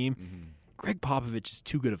this team. Mm-hmm. Greg Popovich is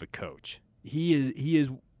too good of a coach. He is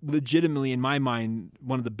legitimately, in my mind,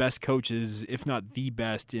 one of the best coaches, if not the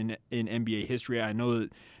best, in NBA history. I know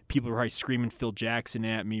that people are probably screaming Phil Jackson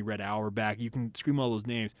at me, Red Auerbach. You can scream all those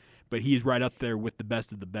names, but he is right up there with the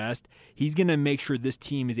best of the best. He's going to make sure this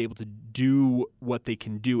team is able to do what they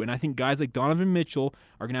can do. And I think guys like Donovan Mitchell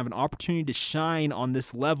are going to have an opportunity to shine on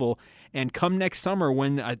this level. And come next summer,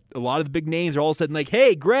 when a lot of the big names are all of a sudden like,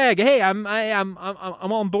 "Hey, Greg, hey, I'm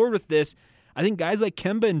on board with this." I think guys like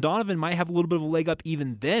Kemba and Donovan might have a little bit of a leg up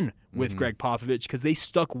even then with Greg Popovich because they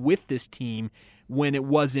stuck with this team when it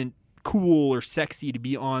wasn't cool or sexy to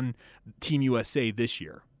be on Team USA this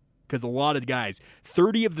year. Because a lot of guys,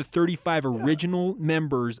 30 of the 35 original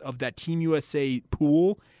members of that Team USA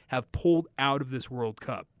pool have pulled out of this World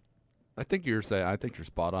Cup. I think you're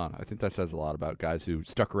spot on. I think that says a lot about guys who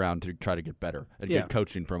stuck around to try to get better and get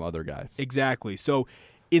coaching from other guys. Exactly. So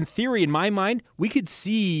in theory, in my mind, we could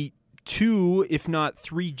see 2, if not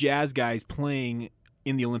 3 Jazz guys playing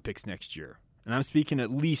in the Olympics next year. And I'm speaking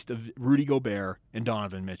at least of Rudy Gobert and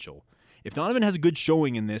Donovan Mitchell. If Donovan has a good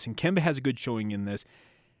showing in this and Kemba has a good showing in this,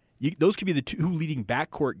 those could be the 2 leading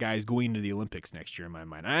backcourt guys going into the Olympics next year in my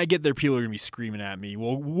mind. I get there, people are going to be screaming at me,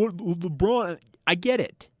 well, LeBron, I get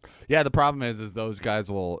it. Yeah, the problem is those guys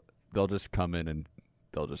they'll just come in and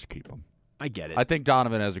they'll just keep them. I get it. I think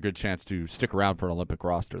Donovan has a good chance to stick around for an Olympic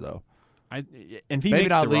roster, though. And if he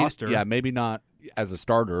makes the roster. Yeah, maybe not as a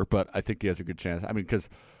starter, but I think he has a good chance. I mean, because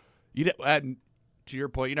to your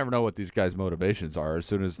point, you never know what these guys' motivations are. As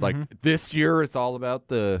soon as, this year, it's all about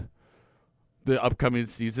the upcoming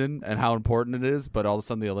season and how important it is, but all of a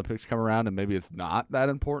sudden the Olympics come around and maybe it's not that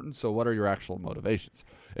important. So what are your actual motivations?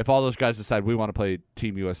 If all those guys decide we want to play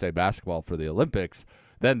Team USA basketball for the Olympics,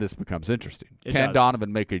 then this becomes interesting. Can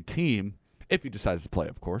Donovan make a team, if he decides to play,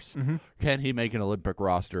 of course, can he make an Olympic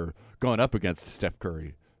roster going up against Steph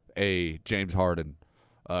Curry, James Harden,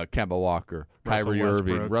 Kemba Walker, Kyrie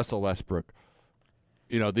Irving, Russell Westbrook?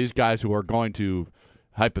 These guys who are going to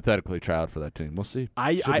hypothetically try out for that team. We'll see.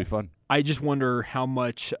 Should be fun. I just wonder how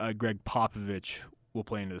much Greg Popovich will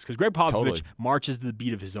play into this, because Greg Popovich marches to the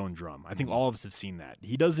beat of his own drum. I think all of us have seen that.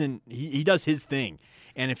 He does his thing,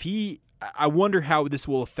 and I wonder how this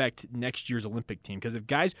will affect next year's Olympic team, because if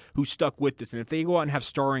guys who stuck with this, and if they go out and have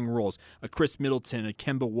starring roles, a Chris Middleton, a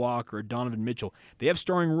Kemba Walker, a Donovan Mitchell, they have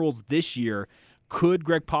starring roles this year. Could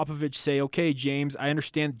Greg Popovich say, okay, James, I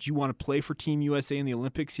understand that you want to play for Team USA in the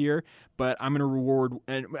Olympics here, but I'm going to reward –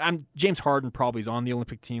 and James Harden probably is on the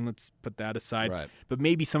Olympic team. Let's put that aside. Right. But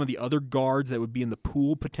maybe some of the other guards that would be in the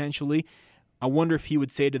pool potentially, I wonder if he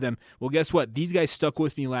would say to them, well, guess what? These guys stuck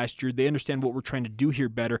with me last year. They understand what we're trying to do here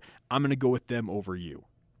better. I'm going to go with them over you.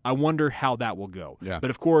 I wonder how that will go. Yeah. But,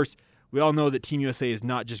 of course, we all know that Team USA is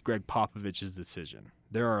not just Greg Popovich's decision.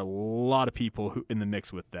 There are a lot of people who in the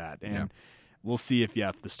mix with that. And we'll see if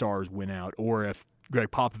the Stars win out, or if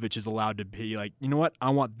Greg Popovich is allowed to be like, you know what,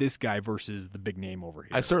 I want this guy versus the big name over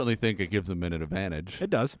here. I certainly think it gives them an advantage.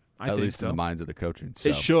 It does. At least in the minds of the coaching. So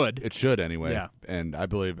it should. It should anyway. Yeah. And I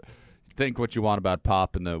think what you want about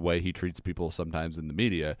Pop and the way he treats people sometimes in the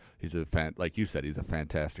media. He's like you said, he's a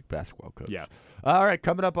fantastic basketball coach. Yeah. All right,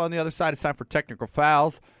 coming up on the other side, it's time for technical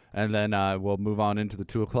fouls. And then we'll move on into the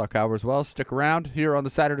 2 o'clock hour as well. Stick around here on the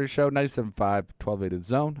Saturday show, 97.5, 1280 The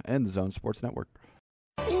Zone, and the Zone Sports Network.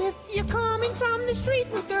 If you're coming from the street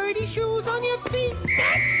with dirty shoes on your feet,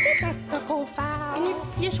 that's a technical foul.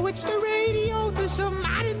 If you switch the radio to some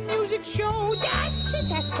modern music show, that's a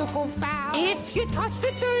technical foul. If you touch the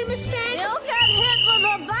thermostat, you'll get hit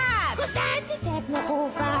with a bat. 'Cause that's a technical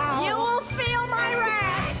foul. You will feel my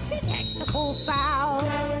wrath. That's a technical foul.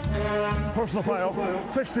 Personal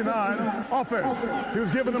foul, 69, offense. He was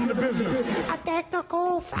giving them the business. A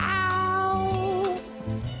technical foul.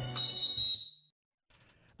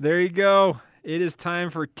 There you go. It is time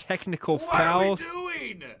for technical fouls. What are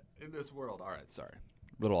we doing in this world? All right, sorry.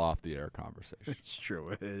 Little off-the-air conversation. It's true.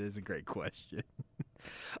 It is a great question.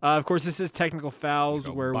 Of course, this is technical fouls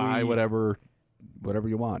where buy we whatever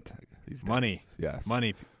you want. These money. days. Yes.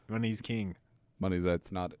 Money's king. Money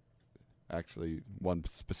that's not actually one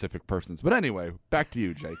specific person's. But anyway, back to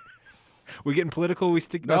you, Jake. We getting political?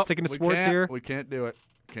 Sticking to sports here? We can't do it.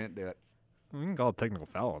 Can't do it. We can call it technical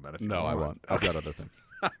foul on that if you No, want. I won't. I've got other things.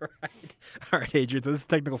 All right, Adrian. So this is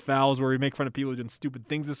technical fouls where we make fun of people who doing stupid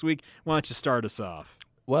things this week. Why don't you start us off?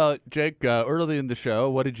 Well, Jake, early in the show,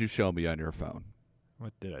 what did you show me on your phone?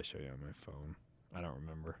 What did I show you on my phone? I don't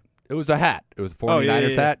remember. It was a hat. It was a 49ers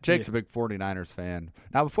yeah. hat. Jake's a big 49ers fan.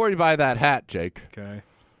 Now, before you buy that hat, Jake, Okay.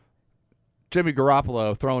 Jimmy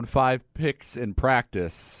Garoppolo throwing 5 picks in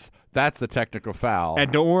practice. That's the technical foul.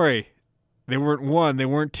 And don't worry. They weren't 1, they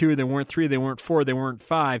weren't 2, they weren't 3, they weren't 4, they weren't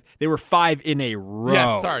 5. They were 5 in a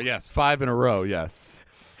row. Yes, 5 in a row, yes.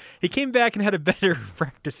 He came back and had a better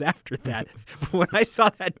practice after that. When I saw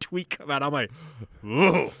that tweet come out, I'm like,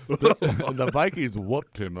 whoa. The Vikings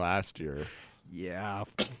whooped him last year. Yeah.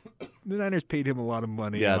 The Niners paid him a lot of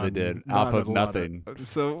money. Yeah, they on did. not Off of a lot nothing.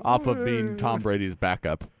 So Off of being Tom Brady's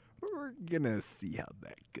backup. We're going to see how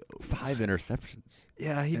that goes. 5 interceptions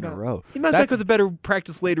Yeah, he in a row. He might back with a better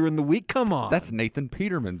practice later in the week. Come on. That's Nathan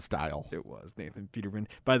Peterman style. It was Nathan Peterman.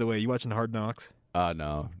 By the way, you watching Hard Knocks?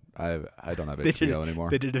 No. I don't have They did, HBO anymore.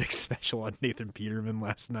 They did a big special on Nathan Peterman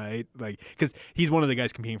last night, because he's one of the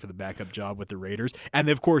guys competing for the backup job with the Raiders. And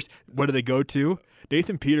of course, what do they go to?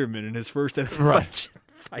 Nathan Peterman in his first NFL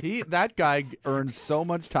fight. That guy earns so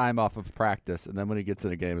much time off of practice, and then when he gets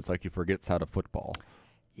in a game, it's like he forgets how to football.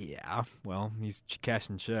 Yeah, well, he's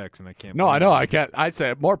cashing checks, and I can't. No, I blame know. him. I can't. I'd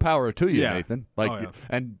say more power to you, Yeah. Nathan. Yeah.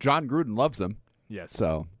 And John Gruden loves him. Yes.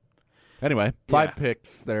 So, anyway, 5 Yeah.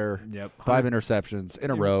 picks there. Yep. 5 interceptions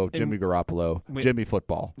in a row. Jimmy Garoppolo. Wait. Jimmy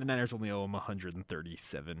football. The Niners only owe him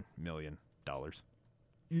 $137 million.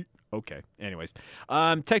 Okay. Anyways,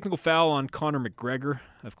 technical foul on Conor McGregor,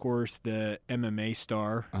 of course, the MMA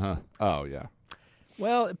star. Oh yeah.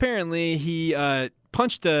 Well, apparently he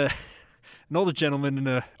punched an older gentleman in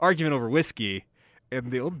an argument over whiskey,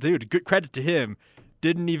 and the old dude, good credit to him,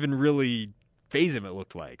 didn't even really phase him, it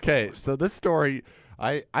looked like. Okay, so this story,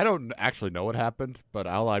 I don't actually know what happened, but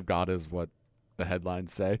all I've got is what the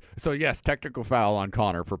headlines say. So yes, technical foul on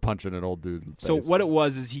Connor for punching an old dude in the So face. what it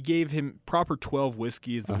was is he gave him Proper 12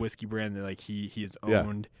 whiskey is the whiskey brand that he has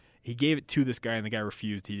owned. He gave it to this guy, and the guy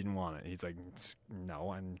refused. He didn't want it. He's like,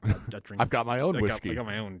 no, I'm not drinking. I've got my own whiskey. I got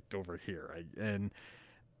my own over here. And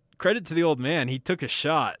credit to the old man. He took a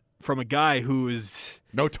shot from a guy who is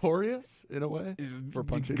Notorious in a way for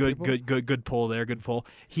punching people? Good pull there. Good pull.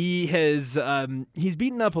 He has he's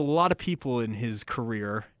beaten up a lot of people in his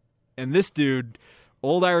career, and this dude,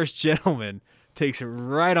 old Irish gentleman, takes it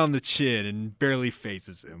right on the chin and barely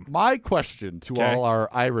faces him. My question to Okay. all our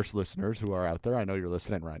Irish listeners who are out there, I know you're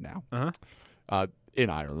listening right now, in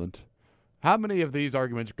Ireland, how many of these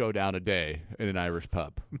arguments go down a day in an Irish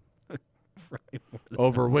pub?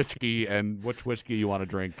 Over whiskey and which whiskey you want to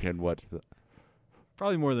drink and what's the...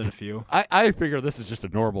 Probably more than a few. I figure this is just a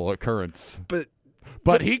normal occurrence.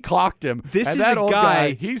 But he clocked him. This and is that a old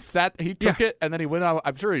guy- He took it, and then he went on.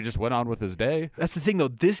 I'm sure he just went on with his day. that's the thing, though.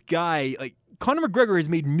 This guy, Conor McGregor, has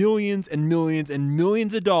made millions and millions and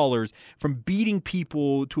millions of dollars from beating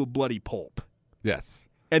people to a bloody pulp. Yes.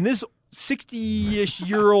 And this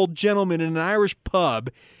 60-ish-year-old gentleman in an Irish pub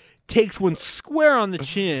takes one square on the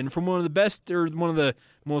chin from one of the best or one of the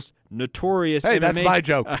most notorious Hey, MMA, that's my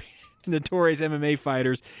joke. Notorious MMA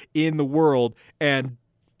fighters in the world and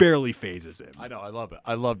barely phases him. I know. I love it.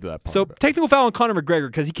 I loved that part So of it. technical foul on Conor McGregor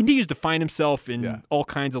because he continues to find himself in Yeah. all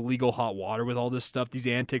kinds of legal hot water with all this stuff. These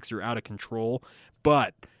antics are out of control.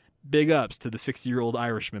 But big ups to the 60-year-old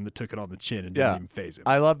Irishman that took it on the chin and didn't even phase him.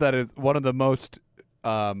 I love that it's one of the most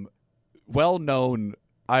well-known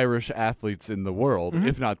Irish athletes in the world,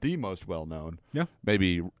 if not the most well-known. Yeah.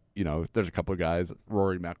 Maybe, there's a couple of guys,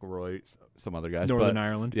 Rory McIlroy, some other guys. Northern but,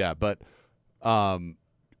 Ireland. Yeah, but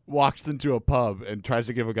walks into a pub and tries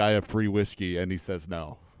to give a guy a free whiskey, and he says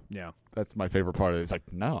no. Yeah. That's my favorite part of it. It's like,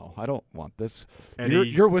 no, I don't want this. And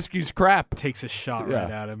Your whiskey's crap. Takes a shot Yeah.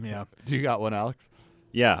 right at him, yeah. Do you got one, Alex?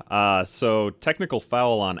 Yeah. So technical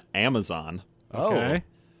foul on Amazon. Okay.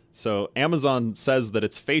 So Amazon says that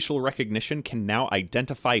its facial recognition can now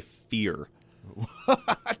identify fear.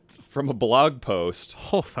 What? From a blog post,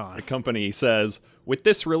 Hold on. the company says, with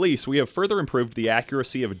this release, we have further improved the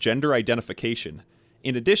accuracy of gender identification.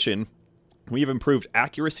 In addition, we have improved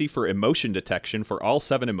accuracy for emotion detection for all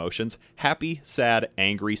 7 emotions: happy, sad,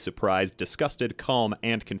 angry, surprised, disgusted, calm,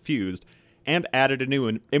 and confused, and added a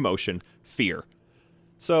new emotion, fear.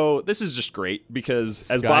 So this is just great because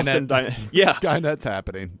as Skynet. Skynet's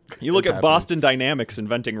happening. You look It's at happening. Boston Dynamics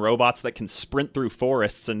inventing robots that can sprint through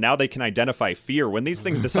forests, and now they can identify fear. When these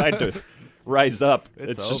things decide to rise up,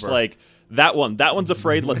 it's just over. like that one's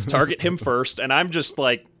afraid. Let's target him first. And I'm just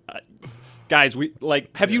like, guys,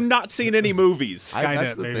 have you not seen any movies? That's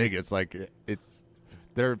Skynet, the baby. thing. It's like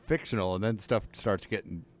they're fictional, and then stuff starts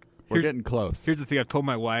getting We're getting close. Here's the thing: I've told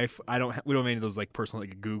my wife we don't have any of those like personal,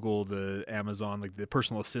 like Google, the Amazon, like the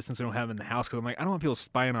personal assistants we don't have in the house because I'm like, I don't want people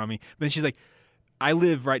spying on me. But then she's like, I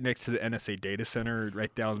live right next to the NSA data center,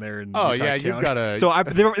 right down there in Utah County. You've got a. So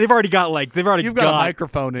they've already got You've got a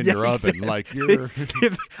microphone in your oven, like you're.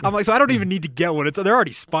 I'm like, so I don't even need to get one. They're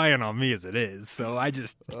already spying on me as it is. So I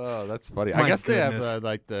just. Oh, that's funny. I guess they have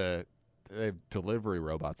they have delivery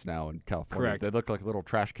robots now in California. Correct. They look like little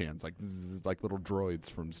trash cans, like little droids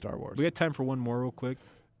from Star Wars. We got time for one more real quick.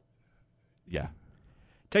 Yeah.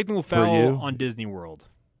 Technical foul on Disney World.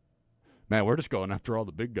 Man, we're just going after all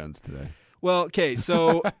the big guns today. Well, okay,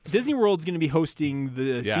 so Disney World's going to be hosting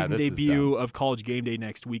the season debut of College Game Day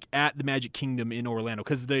next week at the Magic Kingdom in Orlando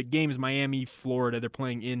because the game is Miami, Florida. They're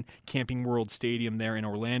playing in Camping World Stadium there in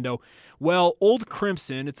Orlando. Well, Old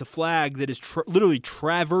Crimson, it's a flag that has literally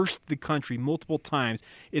traversed the country multiple times.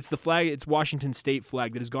 It's the flag, it's Washington State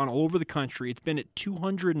flag that has gone all over the country. It's been at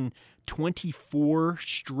 224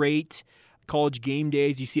 straight College Game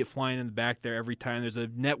Days. You see it flying in the back there every time. There's a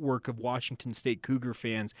network of Washington State Cougar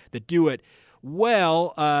fans that do it.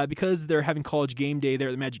 Well, because they're having College Game Day there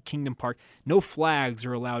at the Magic Kingdom Park, no flags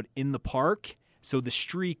are allowed in the park, so the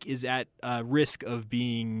streak is at risk of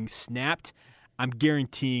being snapped. I'm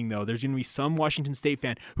guaranteeing, though, there's going to be some Washington State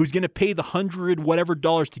fan who's going to pay the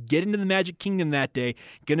 $100 to get into the Magic Kingdom that day,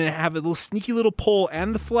 going to have a little sneaky little pole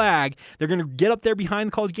and the flag. They're going to get up there behind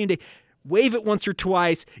the College Game Day, wave it once or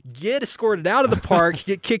twice, get escorted out of the park,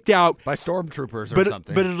 get kicked out by stormtroopers or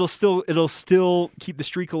something. But it'll still keep the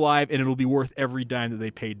streak alive, and it'll be worth every dime that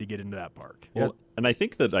they paid to get into that park. Well, and I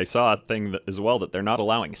think that I saw a thing as well that they're not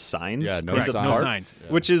allowing signs. Yeah, no into the signs. park, No signs.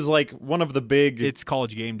 Yeah. Which is like one of the big. It's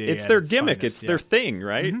College Game Day. It's their gimmick. It's their thing,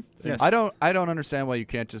 right? Mm-hmm. Yes. I don't understand why you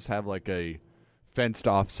can't just have like a fenced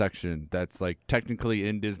off section that's like technically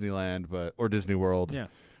in Disneyland, or Disney World. Yeah.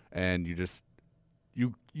 And you just.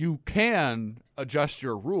 You can adjust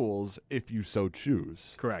your rules if you so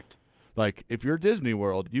choose. Correct. Like, if you're Disney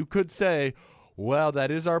World, you could say, well, that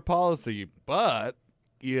is our policy, but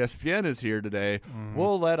ESPN is here today.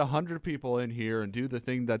 We'll let 100 people in here and do the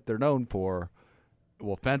thing that they're known for.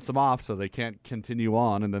 We'll fence them off so they can't continue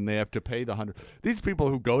on, and then they have to pay the 100. These people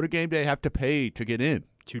who go to game day have to pay to get in.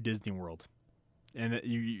 To Disney World. And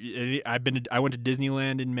I went to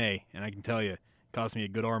Disneyland in May, and I can tell you, it cost me a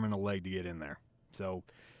good arm and a leg to get in there. So,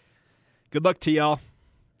 good luck to y'all.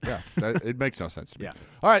 Yeah, it makes no sense to me. Yeah.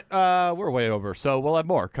 All right, we're way over, so we'll have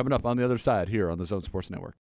more coming up on the other side here on the Zone Sports Network.